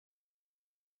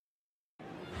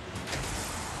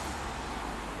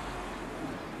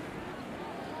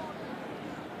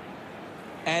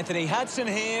Anthony Hudson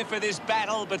here for this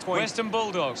battle between Western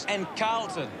Bulldogs and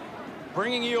Carlton,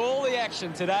 bringing you all the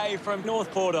action today from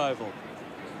North Port Oval.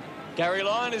 Gary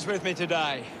Lyon is with me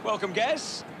today. Welcome,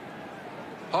 Gaz.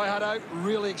 Hi, Hutto.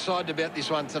 Really excited about this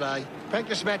one today.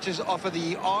 Practice matches offer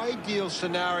the ideal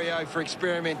scenario for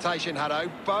experimentation,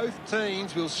 Hutto. Both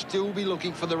teams will still be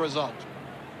looking for the result.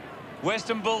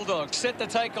 Western Bulldogs set to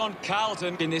take on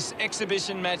Carlton in this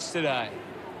exhibition match today.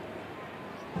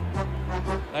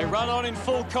 They run on in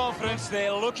full confidence.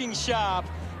 They're looking sharp,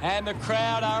 and the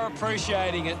crowd are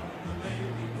appreciating it.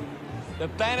 The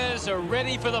banners are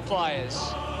ready for the players.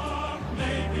 It's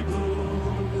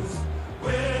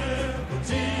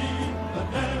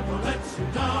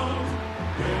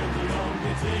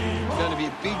going to be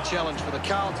a big challenge for the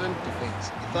Carlton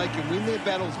defence. If they can win their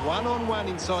battles one-on-one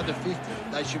inside the 50,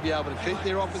 they should be able to keep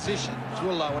their opposition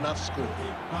to a low enough score.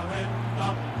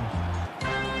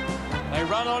 They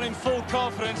run on in full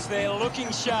confidence. They're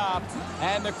looking sharp,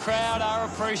 and the crowd are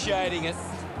appreciating it.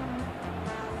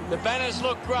 The banners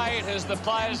look great as the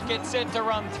players get set to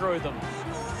run through them.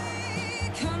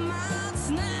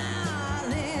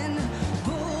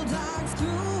 Bulldogs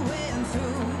through and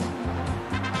through.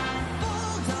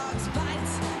 Bulldogs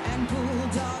bite and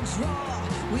Bulldogs roar.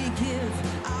 We give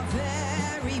our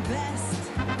very best,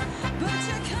 but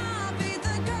you can't beat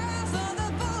the girls or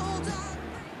the Bulldogs.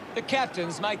 The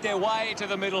captains make their way to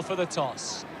the middle for the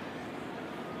toss.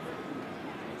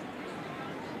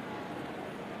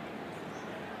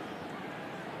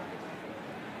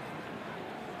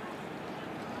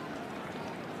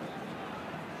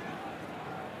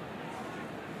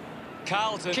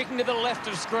 Carlton kicking to the left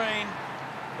of screen.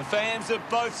 The fans of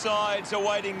both sides are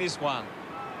waiting this one.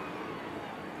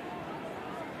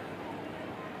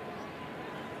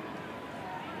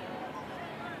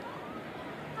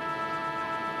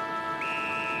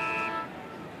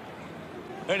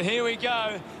 And here we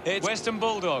go. It's Western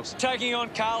Bulldogs taking on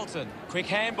Carlton. Quick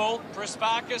handball.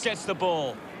 Prasparkas gets the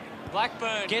ball.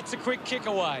 Blackburn gets a quick kick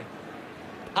away.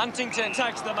 Huntington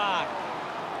takes the mark.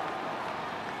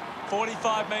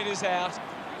 45 metres out.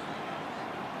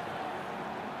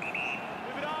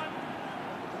 Move it on.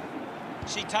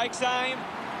 She takes aim.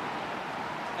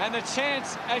 And the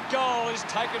chance at goal is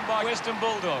taken by Western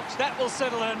Bulldogs. That will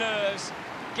settle her nerves.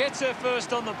 Gets her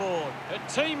first on the board. Her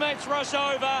teammates rush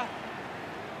over.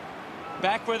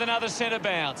 Back with another centre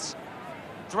bounce.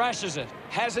 Thrashes it.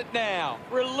 Has it now.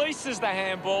 Releases the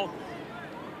handball.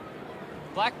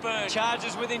 Blackburn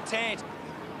charges with intent.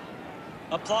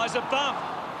 Applies a bump.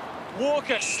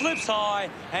 Walker slips high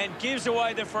and gives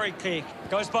away the free kick.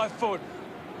 Goes by foot.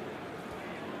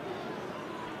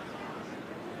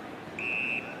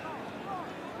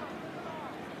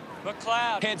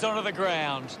 McLeod heads onto the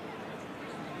ground.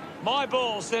 My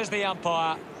ball, says the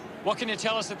umpire. What can you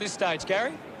tell us at this stage,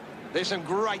 Gary? There's some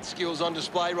great skills on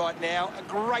display right now. A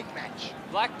great match.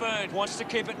 Blackburn wants to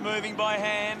keep it moving by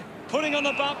hand. Putting on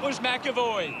the bump was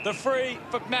McAvoy. The free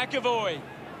for McAvoy.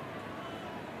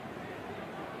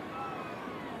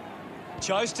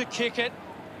 Chose to kick it.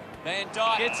 Van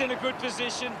Dijk gets in a good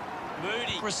position.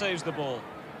 Moody receives the ball.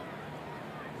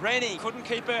 Rennie couldn't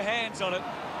keep her hands on it.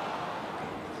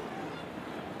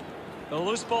 The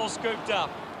loose ball scooped up.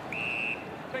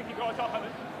 Thank you guys, up of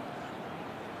it.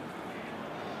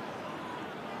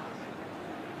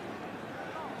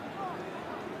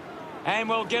 And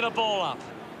we'll get a ball up.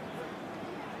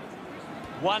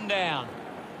 One down.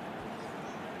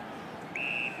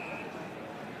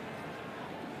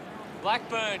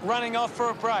 Blackburn running off for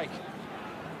a break.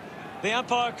 The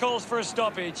umpire calls for a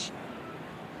stoppage.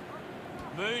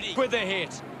 Moody with the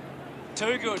hit.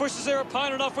 Too good. Pushes their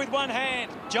opponent off with one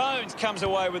hand. Jones comes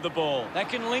away with the ball. They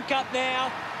can link up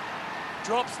now.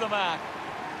 Drops the mark.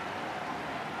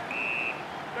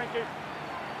 Thank you.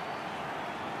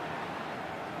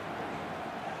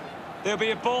 There'll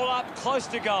be a ball up close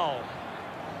to goal.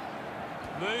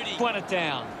 Moody won it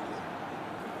down.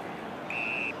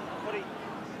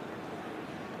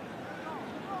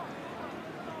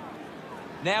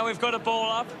 Now we've got a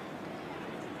ball up.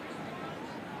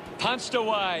 Punched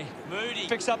away. Moody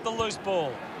picks up the loose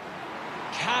ball.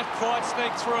 Can't quite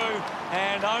sneak through,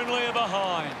 and only a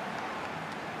behind.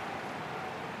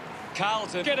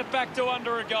 Carlton get it back to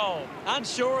under a goal.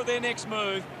 Unsure of their next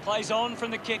move. Plays on from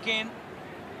the kick in.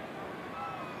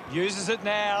 Uses it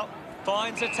now.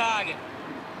 Finds a target.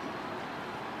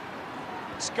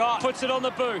 Scott puts it on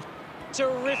the boot.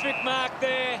 Terrific mark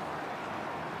there.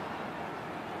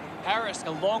 Harris a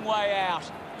long way out.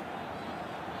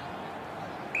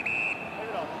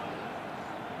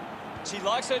 She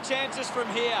likes her chances from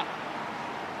here.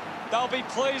 They'll be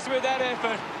pleased with that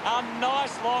effort. A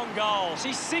nice long goal.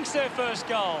 She sinks her first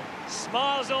goal.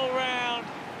 Smiles all round.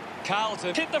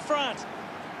 Carlton hit the front.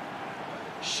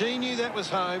 She knew that was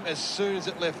home as soon as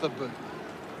it left the boot.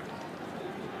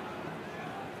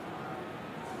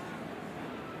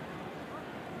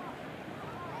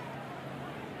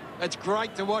 It's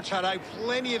great to watch, Hutto.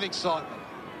 Plenty of excitement.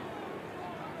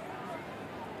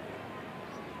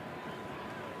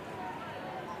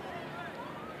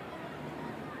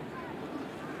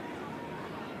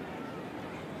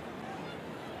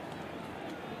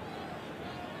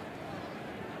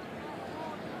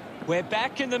 We're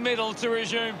back in the middle to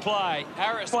resume play.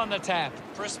 Harris won the tap.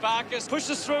 Prasparkas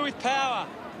pushes through with power.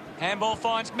 Handball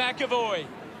finds McAvoy.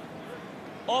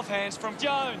 Off hands from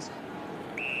Jones.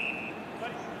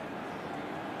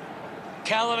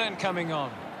 Callanan coming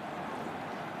on.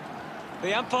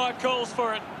 The umpire calls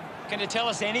for it. Can you tell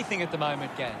us anything at the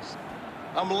moment, Gaz?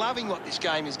 I'm loving what this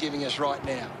game is giving us right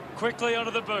now. Quickly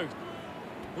onto the boot.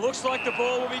 Looks like the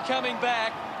ball will be coming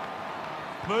back.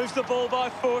 Moves the ball by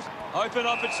foot. Open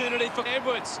opportunity for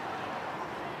Edwards.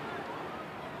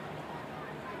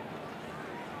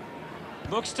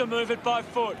 Looks to move it by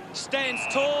foot. Stands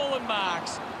tall and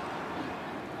marks.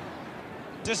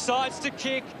 Decides to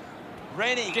kick.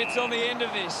 Rennie gets on the end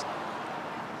of this.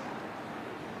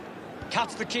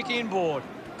 Cuts the kick inboard.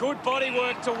 Good body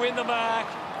work to win the mark.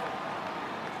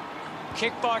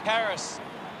 Kick by Harris.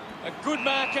 A good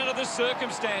mark under the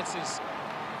circumstances.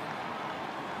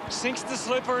 Sinks the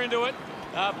slipper into it.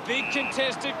 A big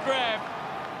contested grab.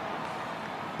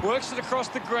 Works it across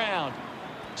the ground.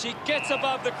 She gets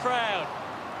above the crowd.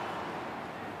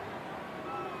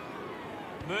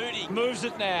 Moody moves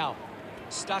it now.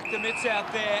 Stuck the mitts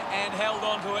out there and held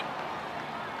onto it.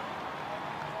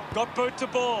 Got boot to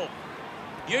ball.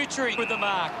 Utri with the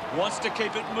mark. Wants to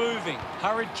keep it moving.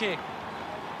 Hurried kick.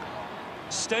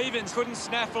 Stevens couldn't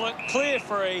snaffle it. Clear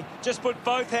free. Just put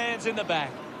both hands in the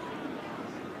back.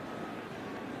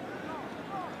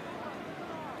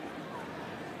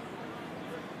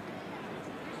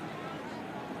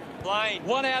 Lane,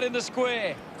 one out in the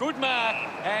square. Good mark,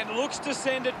 and looks to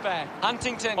send it back.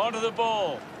 Huntington onto the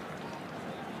ball.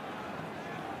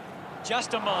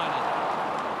 Just a minor.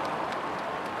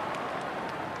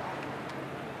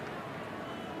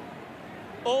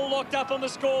 All locked up on the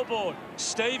scoreboard.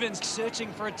 Stevens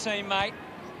searching for a teammate.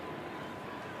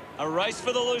 A race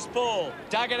for the loose ball.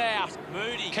 Dug it out.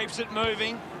 Moody keeps it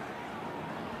moving.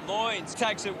 Loynes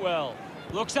takes it well.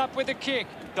 Looks up with a kick.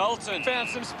 Dalton found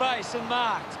some space and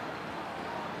marked.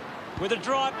 With a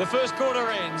drive, the first quarter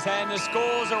ends and the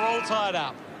scores are all tied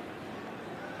up.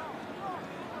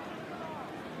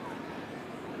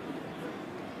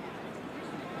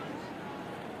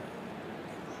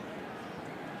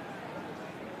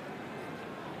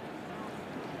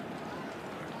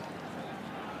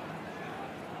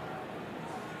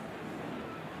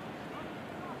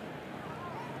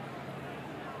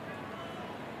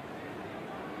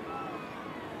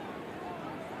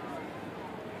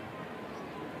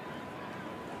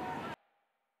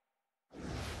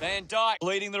 Van Dijk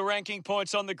leading the ranking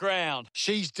points on the ground.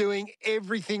 She's doing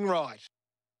everything right.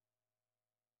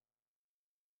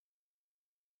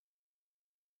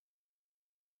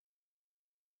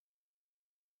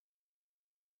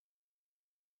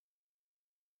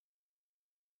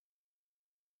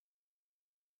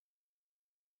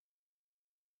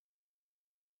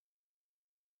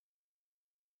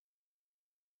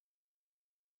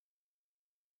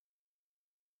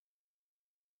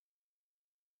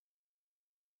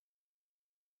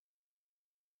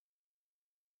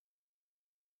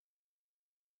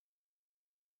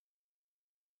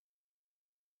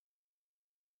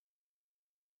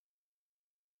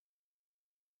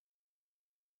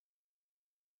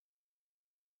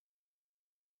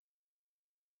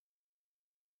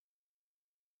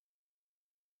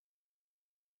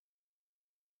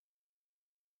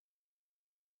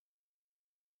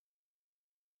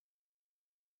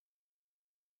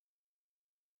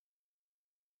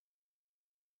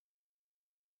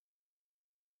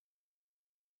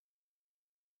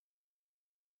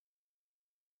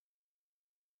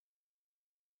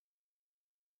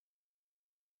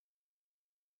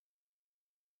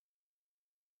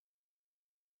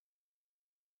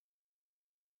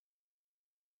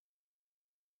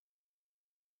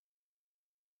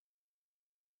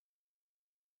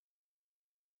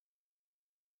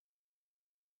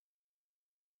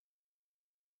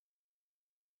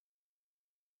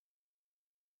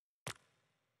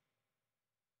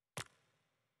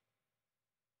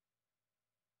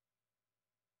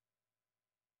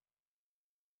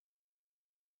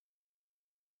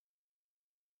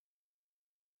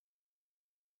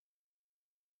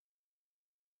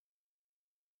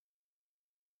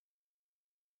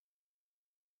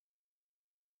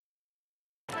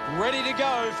 ready to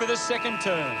go for the second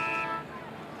turn.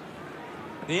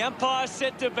 The umpire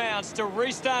set to bounce to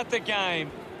restart the game.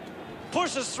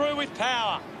 Pushes through with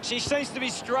power. She seems to be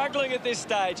struggling at this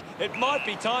stage. It might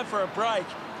be time for a break.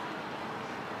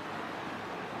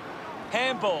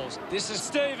 Handballs. This is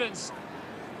Stevens.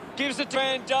 Gives it to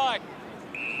Van Dijk.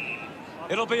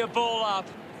 It'll be a ball up.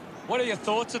 What are your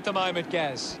thoughts at the moment,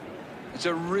 Gaz? It's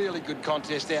a really good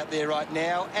contest out there right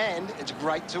now, and it's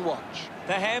great to watch.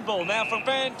 The handball now from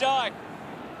Van Dijk.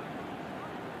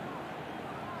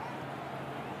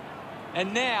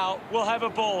 And now we'll have a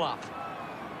ball up.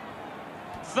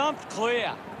 Thumped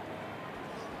clear.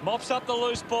 Mops up the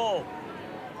loose ball.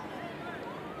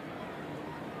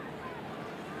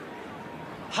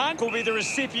 Hunt will be the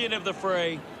recipient of the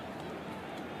free.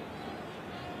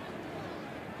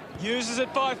 Uses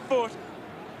it by foot.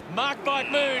 Marked by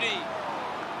Mooney.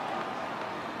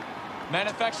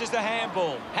 Manufactures the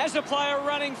handball. Has a player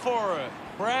running for her.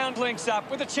 Brown links up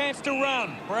with a chance to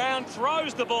run. Brown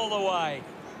throws the ball away.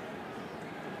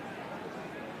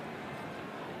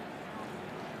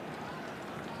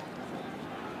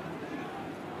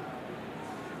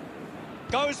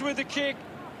 Goes with the kick.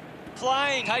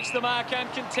 Playing takes the mark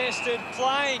uncontested.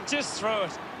 Playing just through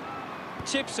it.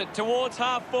 Chips it towards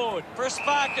half forward.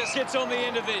 Prasparkas gets on the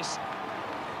end of this.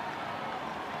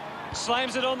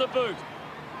 Slams it on the boot.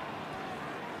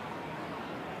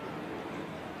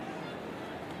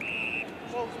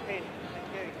 False pin. Thank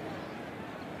you.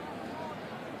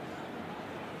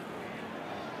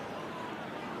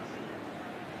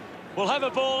 We'll have a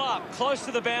ball up close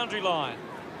to the boundary line.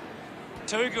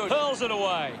 Too good. Hurls it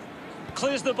away.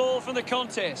 Clears the ball from the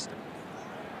contest.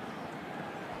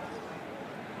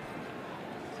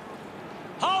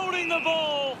 Holding the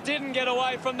ball. Didn't get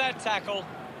away from that tackle.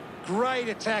 Great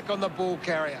attack on the ball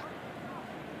carrier.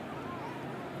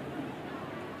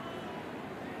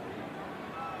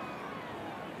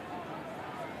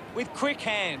 With quick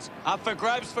hands. Up for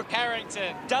grabs for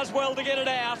Carrington. Does well to get it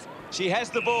out. She has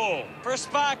the ball.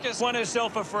 Prasparkas won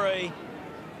herself a free.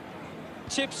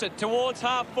 Chips it towards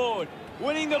half forward.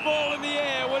 Winning the ball in the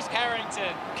air was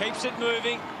Carrington. Keeps it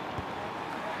moving.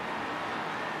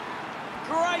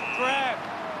 Great grab.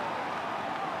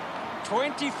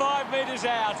 25 metres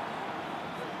out.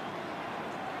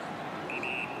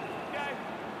 Okay.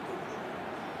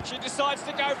 She decides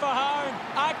to go for home.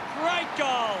 A great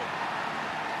goal.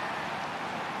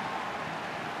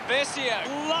 Vessia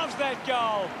loves that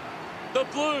goal. The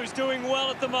Blues doing well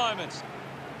at the moment.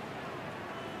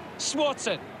 Swats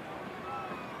it.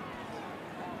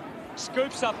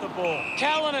 Scoops up the ball.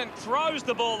 Callanan throws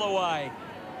the ball away.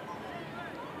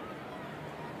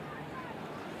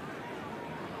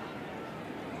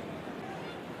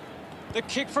 The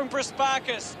kick from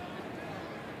Prasparkas.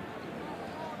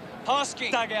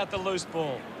 Hosking dug out the loose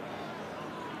ball.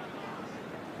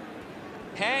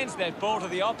 Hands that ball to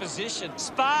the opposition.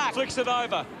 Spark flicks it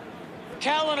over.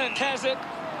 Callanan has it.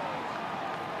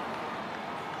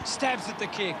 Stabs at the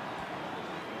kick.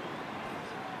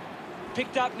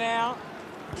 Picked up now.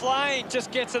 Playing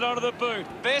just gets it onto the boot.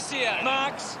 Vessia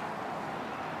marks.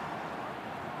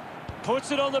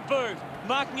 Puts it on the boot.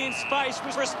 Marking in space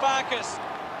with Prasparkas.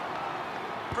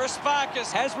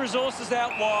 Prasparkas has resources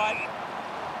out wide.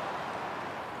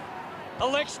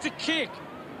 Elects to kick.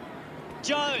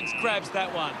 Jones grabs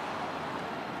that one.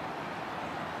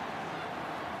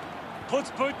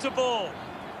 Puts boot to ball.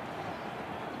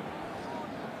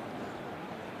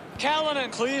 Callanan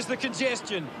clears the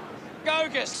congestion.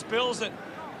 Gogas spills it.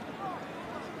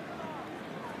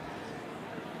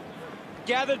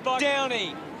 Gathered by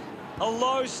Downey. A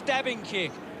low stabbing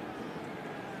kick.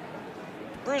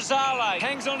 Brazale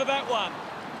hangs onto that one.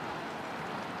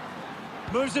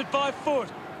 Moves it by foot.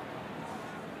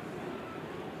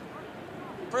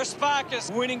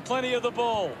 Prasparkas winning plenty of the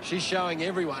ball. She's showing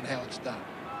everyone how it's done.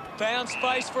 Found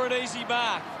space for an easy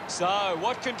mark. So,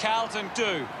 what can Carlton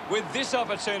do with this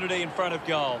opportunity in front of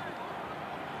goal?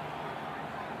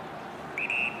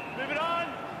 Move it on.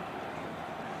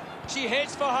 She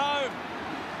heads for home.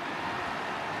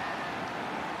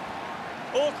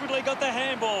 Awkwardly got the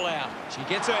handball out. She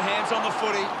gets her hands on the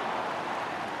footy.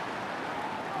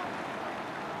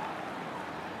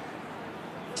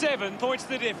 Seven points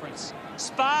the difference.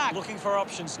 Spark looking for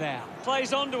options now.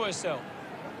 Plays onto herself.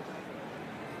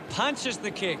 Punches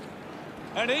the kick.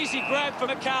 An easy grab for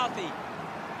McCarthy.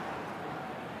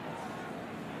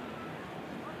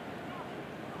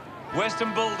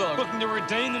 Western Bulldogs looking to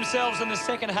redeem themselves in the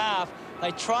second half.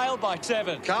 They trail by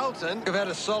 7. Carlton have had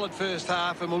a solid first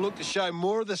half and will look to show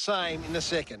more of the same in the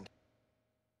second.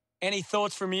 Any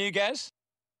thoughts from you, Gaz?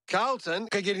 Carlton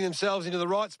are getting themselves into the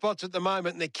right spots at the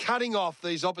moment and they're cutting off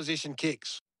these opposition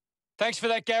kicks. Thanks for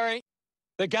that, Gary.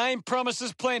 The game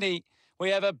promises plenty. We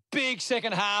have a big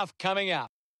second half coming up.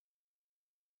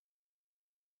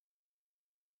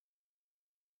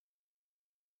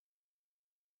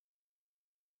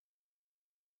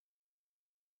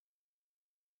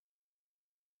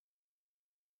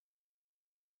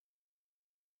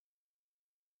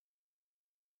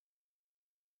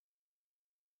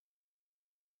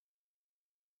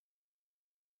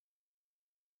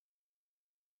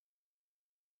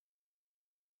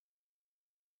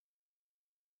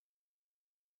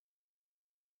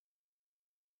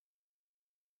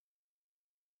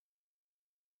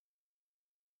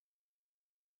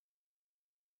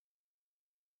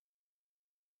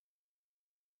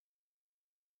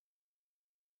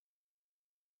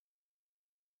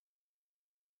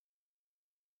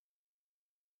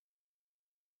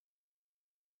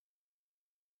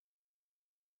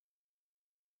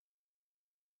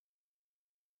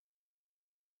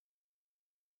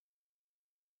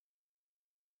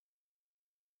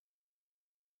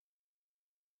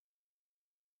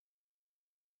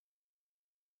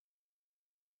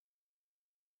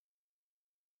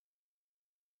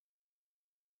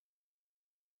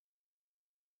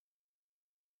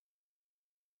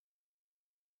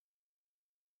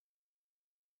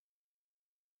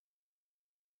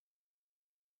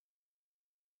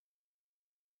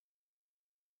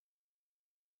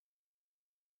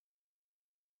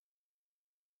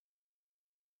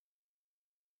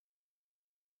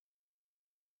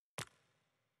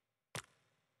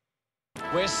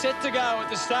 We're set to go at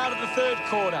the start of the third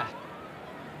quarter.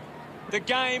 The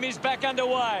game is back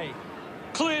underway.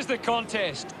 Clears the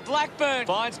contest. Blackburn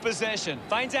finds possession.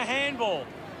 Feigns a handball.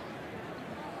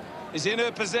 Is in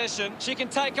her possession. She can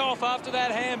take off after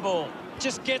that handball.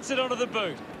 Just gets it onto the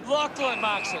boot. Lachlan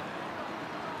marks it.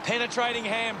 Penetrating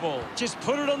handball. Just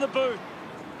put it on the boot.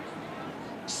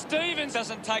 Stevens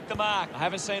doesn't take the mark. I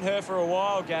haven't seen her for a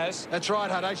while, Gaz. That's right,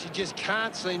 Hutto. She just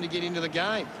can't seem to get into the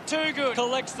game. Too good.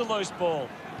 Collects the loose ball.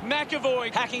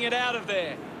 McAvoy hacking it out of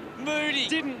there. Moody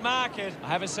didn't mark it. I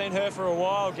haven't seen her for a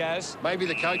while, Gaz. Maybe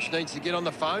the coach needs to get on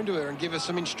the phone to her and give her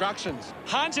some instructions.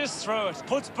 Hunches through it.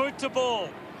 Puts boot to ball.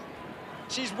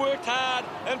 She's worked hard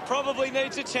and probably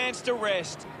needs a chance to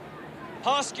rest.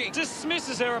 Hosking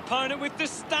dismisses her opponent with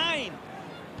disdain.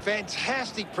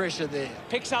 Fantastic pressure there.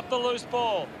 Picks up the loose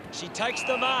ball. She takes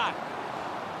the mark.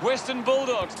 Western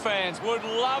Bulldogs fans would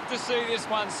love to see this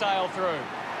one sail through.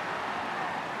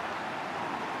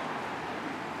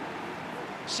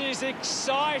 She's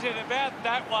excited about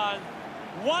that one.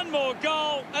 One more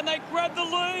goal and they grab the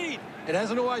lead. It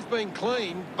hasn't always been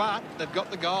clean, but they've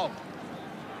got the goal.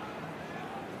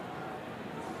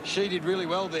 She did really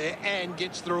well there and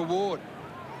gets the reward.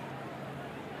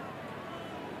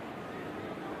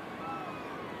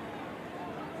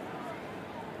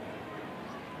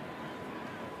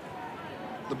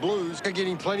 The Blues are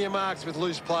getting plenty of marks with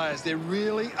loose players. They're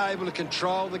really able to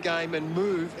control the game and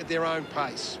move at their own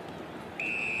pace.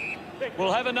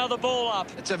 We'll have another ball up.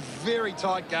 It's a very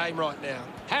tight game right now.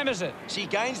 Hammers it. She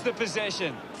gains the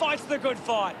possession. Fights the good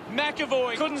fight.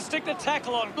 McAvoy couldn't stick the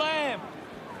tackle on. Lamb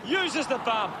uses the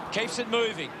bump. Keeps it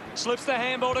moving. Slips the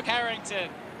handball to Carrington.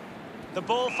 The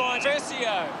ball finds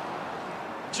Vesio.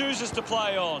 Chooses to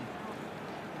play on.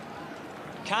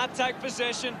 Can't take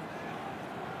possession.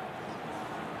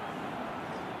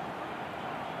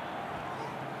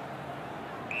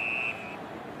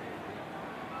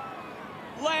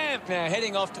 Lamb now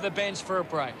heading off to the bench for a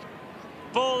break.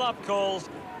 Ball up calls.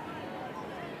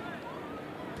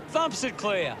 Thumps it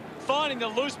clear. Finding the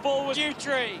loose ball was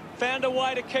Utree. Found a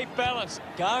way to keep balance.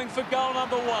 Going for goal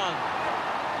number one.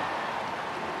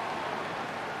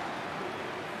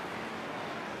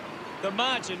 The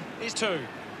margin is 2.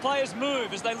 Players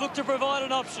move as they look to provide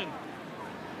an option.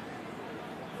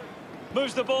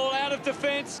 Moves the ball out of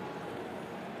defence.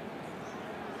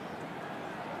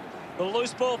 The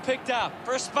loose ball picked up.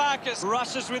 Sparkus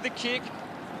rushes with the kick.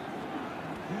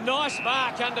 Nice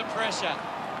mark under pressure.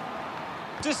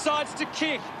 Decides to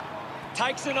kick.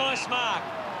 Takes a nice mark.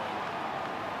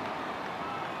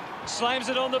 Slams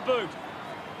it on the boot.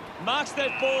 Marks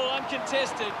that ball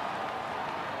uncontested.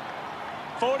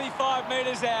 45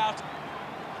 metres out.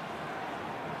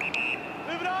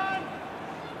 Move it on.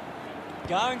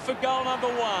 Going for goal number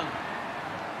one.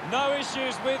 No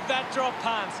issues with that drop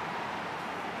punt.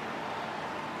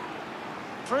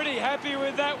 Pretty happy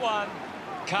with that one.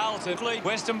 Carlton lead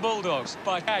Western Bulldogs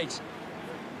by 8.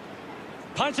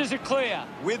 Punches it clear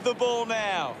with the ball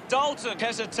now. Dalton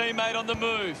has a teammate on the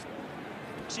move.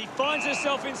 She finds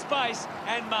herself in space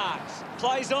and marks.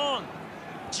 Plays on.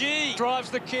 G drives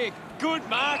the kick. Good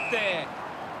mark there.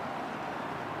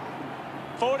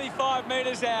 45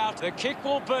 metres out. The kick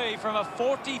will be from a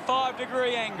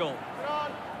 45-degree angle. Get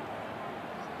on.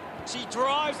 She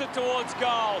drives it towards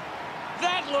goal.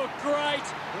 That looked great.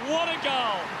 What a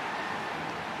goal.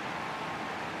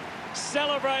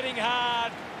 Celebrating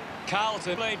hard.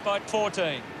 Carlton lead by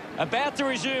 14. About to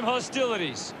resume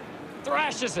hostilities.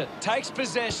 Thrashes it. Takes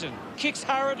possession. Kicks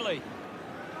hurriedly.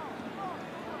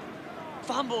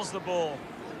 Fumbles the ball.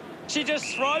 She just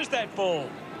throws that ball.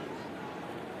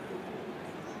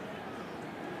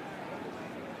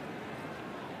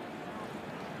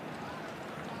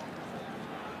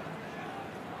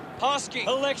 Hosking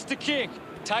elects to kick.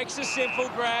 Takes a simple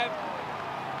grab.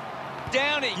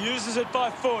 Downey uses it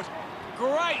by foot.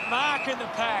 Great mark in the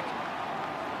pack.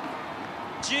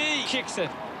 G kicks it.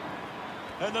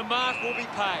 And the mark will be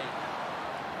paid.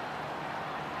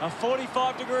 A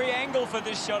 45-degree angle for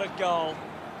this shot at goal.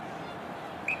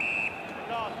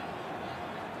 Get on.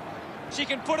 She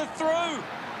can put it through.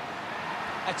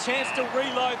 A chance to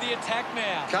reload the attack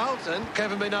now. Carlton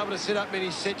haven't been able to set up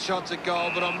many set shots at goal,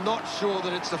 but I'm not sure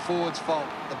that it's the forward's fault.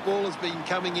 The ball has been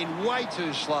coming in way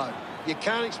too slow. You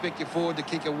can't expect your forward to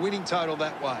kick a winning total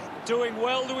that way. Doing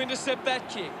well to intercept that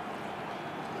kick.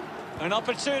 An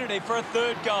opportunity for a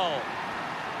third goal.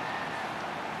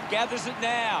 Gathers it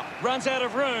now. Runs out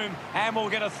of room and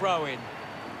will get a throw in.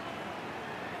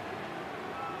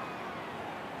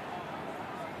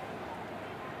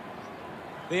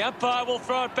 The umpire will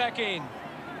throw it back in.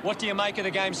 What do you make of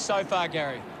the game so far,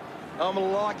 Gary? I'm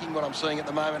liking what I'm seeing at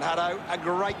the moment, Hutto. A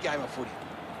great game of footy.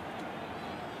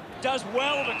 Does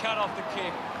well to cut off the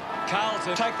kick.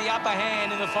 Carlton take the upper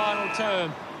hand in the final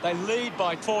term. They lead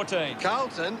by 14.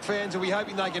 Carlton fans will be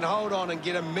hoping they can hold on and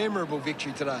get a memorable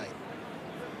victory today.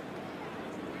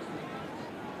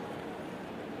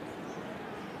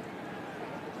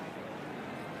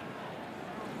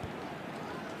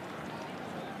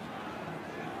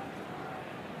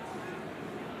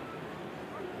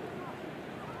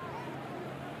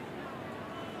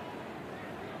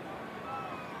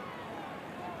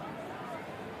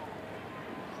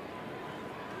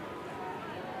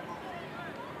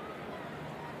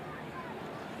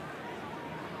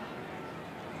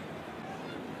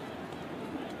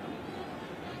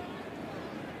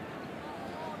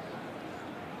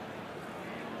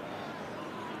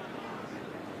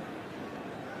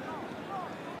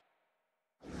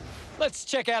 Let's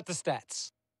check out the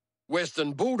stats.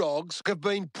 Western Bulldogs have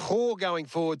been poor going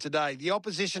forward today. The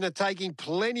opposition are taking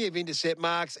plenty of intercept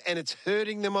marks and it's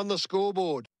hurting them on the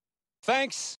scoreboard.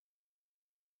 Thanks.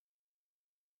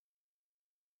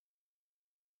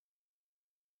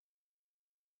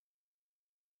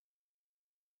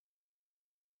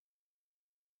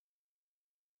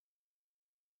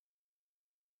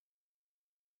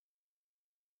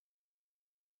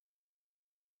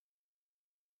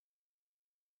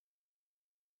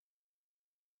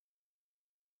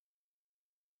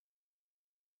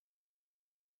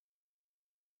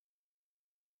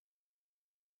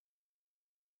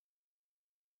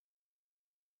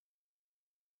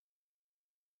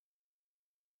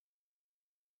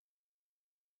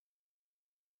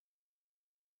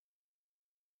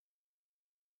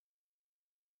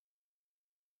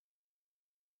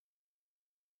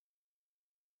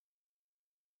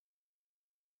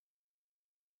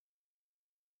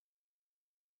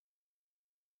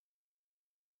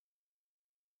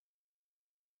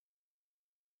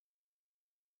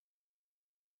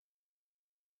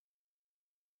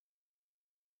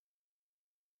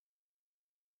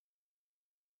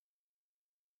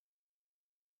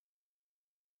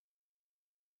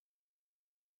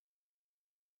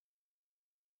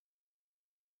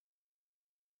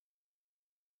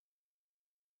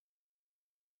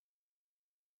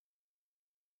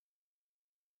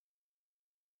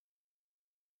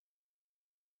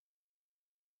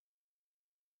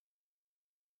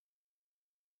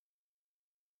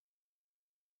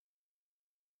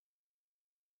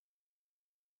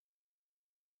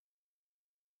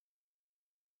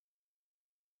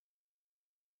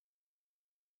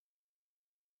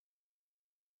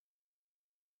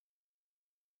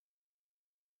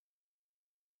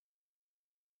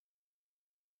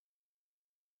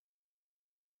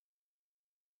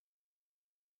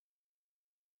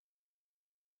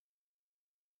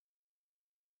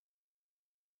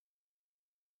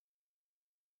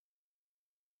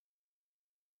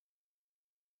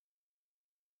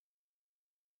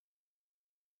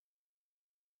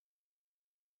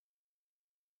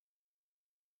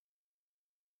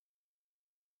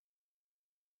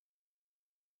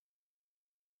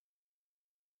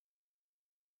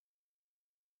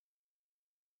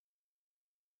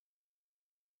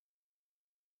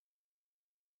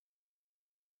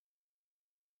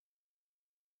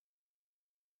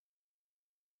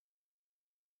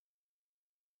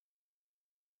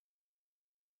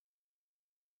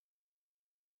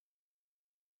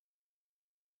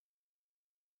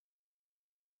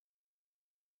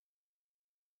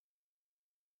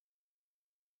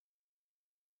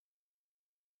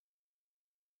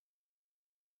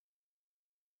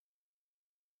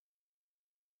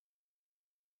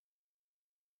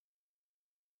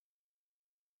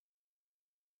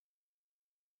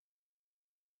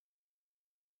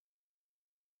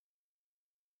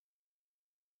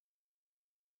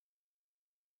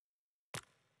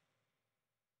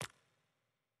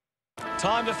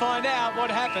 Time to find out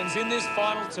what happens in this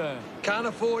final term. Can't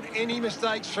afford any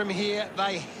mistakes from here.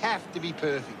 They have to be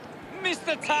perfect. Missed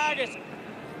the target.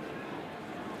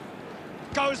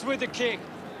 Goes with the kick.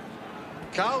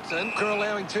 Carlton are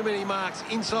allowing too many marks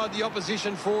inside the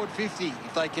opposition forward 50.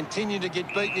 If they continue to get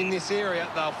beaten in this area,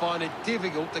 they'll find it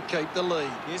difficult to keep the lead.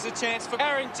 Here's a chance for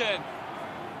Harrington.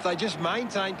 If they just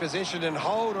maintain possession and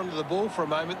hold onto the ball for a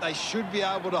moment, they should be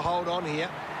able to hold on here.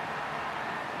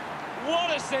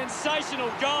 What a sensational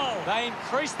goal. They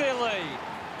increase their lead.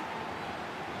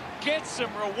 Gets some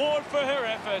reward for her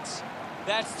efforts.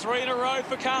 That's 3 in a row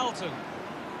for Carlton.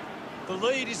 The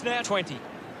lead is now 20.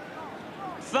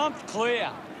 Thumped clear.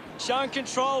 Showing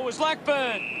control was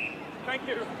Blackburn. Thank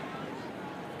you.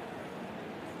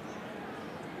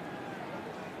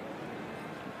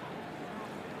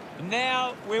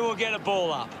 Now we will get a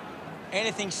ball up.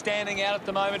 Anything standing out at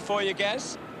the moment for you,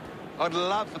 Gaz? I'd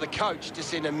love for the coach to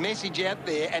send a message out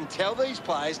there and tell these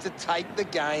players to take the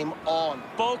game on.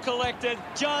 Ball collected.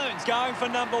 Jones going for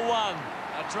number 1.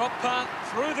 A drop punt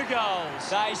through the goals.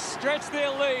 They stretch their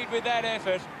lead with that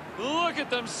effort. Look at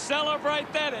them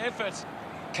celebrate that effort.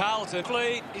 Carlton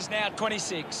lead is now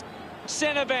 26.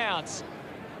 Centre bounce.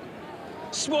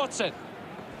 Swats it.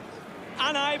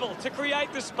 Unable to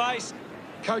create the space.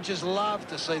 Coaches love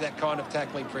to see that kind of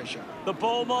tackling pressure. The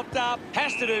ball mopped up.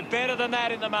 Has to do better than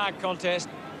that in the mark contest.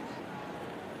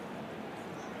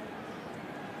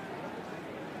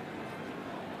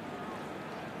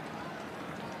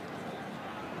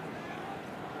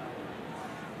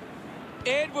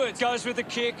 Edwards goes with the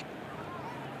kick.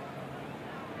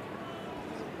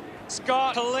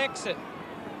 Scott collects it.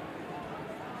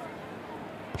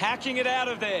 Hacking it out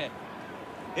of there.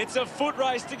 It's a foot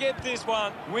race to get this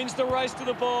one. Wins the race to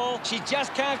the ball. She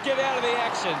just can't get out of the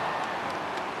action.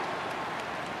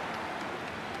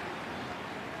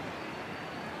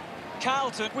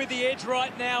 Carlton with the edge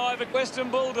right now over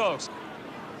Western Bulldogs.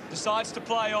 Decides to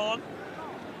play on.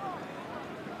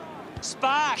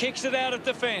 Spark kicks it out of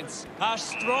defence. A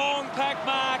strong pack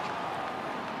mark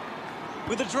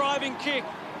with a driving kick.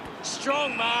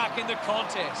 Strong mark in the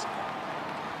contest.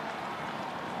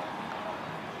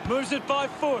 Moves it by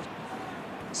foot.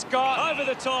 Scott over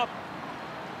the top.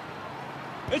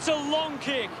 It's a long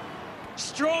kick.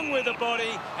 Strong with the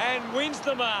body and wins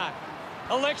the mark.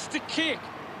 Elects to kick.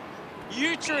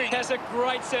 Utri has a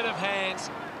great set of hands.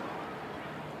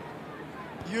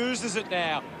 Uses it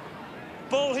now.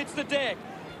 Ball hits the deck.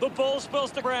 The ball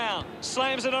spills the ground.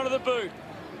 Slams it onto the boot.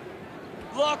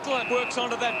 Lachlan works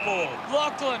onto that ball.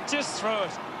 Lachlan just threw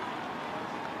it.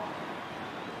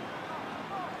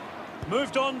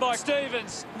 Moved on by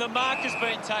Stevens. The mark has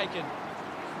been taken.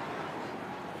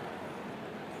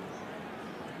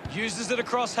 Uses it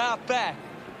across half back.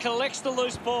 Collects the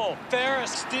loose ball.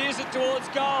 Ferris steers it towards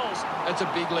goals. That's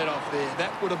a big let off there.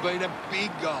 That would have been a big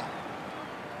goal.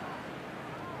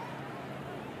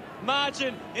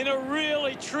 Margin in a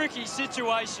really tricky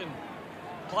situation.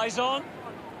 Plays on.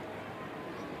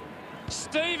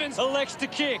 Stevens elects to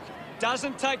kick.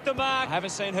 Doesn't take the mark. Haven't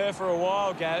seen her for a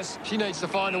while, Gaz. She needs to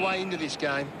find a way into this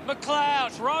game. McLeod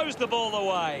throws the ball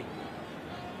away.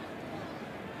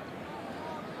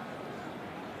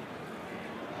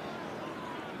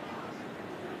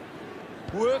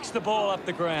 Works the ball up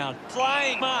the ground.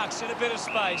 Playing marks in a bit of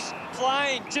space.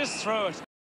 Playing just through it.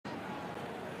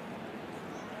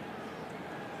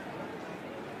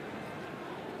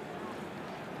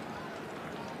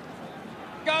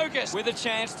 Gogas with a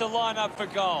chance to line up for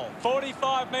goal.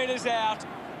 45 metres out.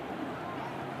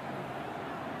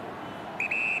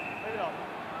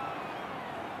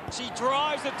 She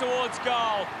drives it towards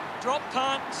goal. Drop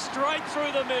punt straight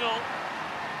through the middle.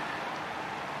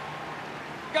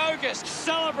 Gogas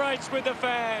celebrates with the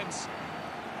fans.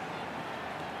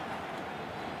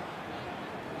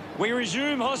 We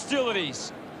resume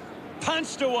hostilities.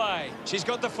 Punched away. She's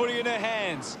got the footy in her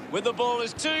hands. With the ball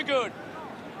is too good.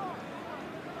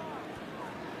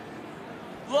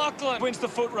 Lachlan wins the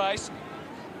foot race.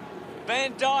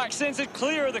 Van Dijk sends it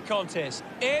clear of the contest.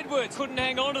 Edwards couldn't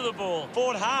hang on to the ball.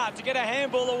 Fought hard to get a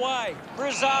handball away.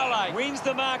 Brazale wins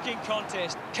the marking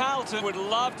contest. Carlton would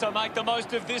love to make the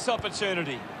most of this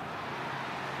opportunity.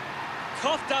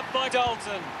 Coughed up by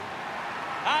Dalton.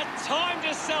 A time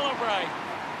to celebrate.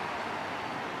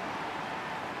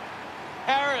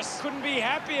 Harris couldn't be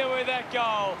happier with that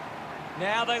goal.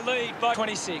 Now they lead by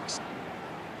 26.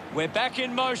 We're back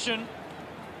in motion.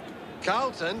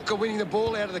 Carlton are winning the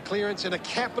ball out of the clearance and are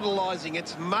capitalising.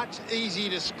 It's much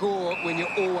easier to score when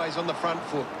you're always on the front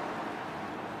foot.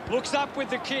 Looks up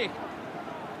with the kick.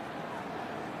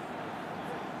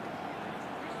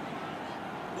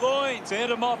 Loins there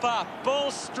to mop up. Ball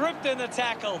stripped in the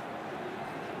tackle.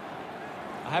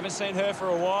 I haven't seen her for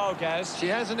a while, Gaz. She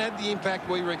hasn't had the impact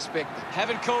we were expecting.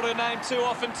 Haven't called her name too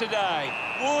often today.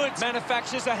 Woods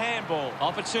manufactures a handball.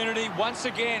 Opportunity once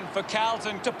again for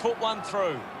Carlton to put one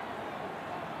through.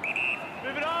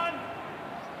 Move it on.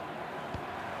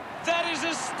 That is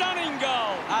a stunning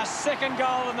goal. A second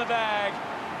goal in the bag.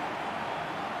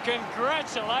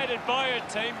 Congratulated by her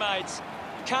teammates.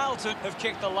 Carlton have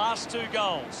kicked the last 2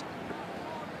 goals.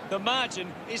 The margin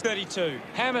is 32.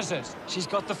 Hammers it. She's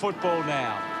got the football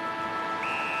now.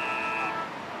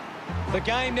 The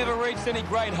game never reached any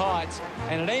great heights,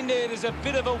 and it ended as a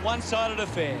bit of a one-sided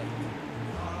affair.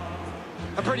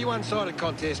 A pretty one-sided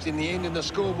contest in the end, and the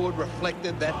scoreboard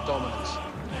reflected that dominance.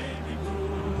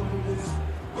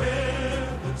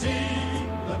 We're the team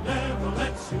that never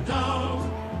lets you down.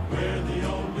 We're the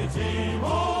only team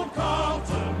old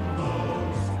Carlton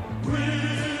knows.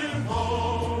 We're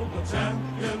all the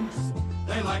champions,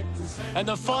 they like to say. And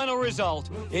the final result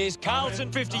is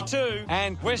Carlton 52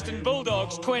 and Western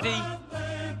Bulldogs 20.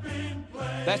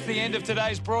 That's the end of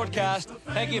today's broadcast.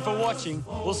 Thank you for watching.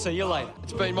 We'll see you later.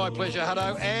 It's been my pleasure,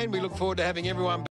 Hutto, and we look forward to having everyone back.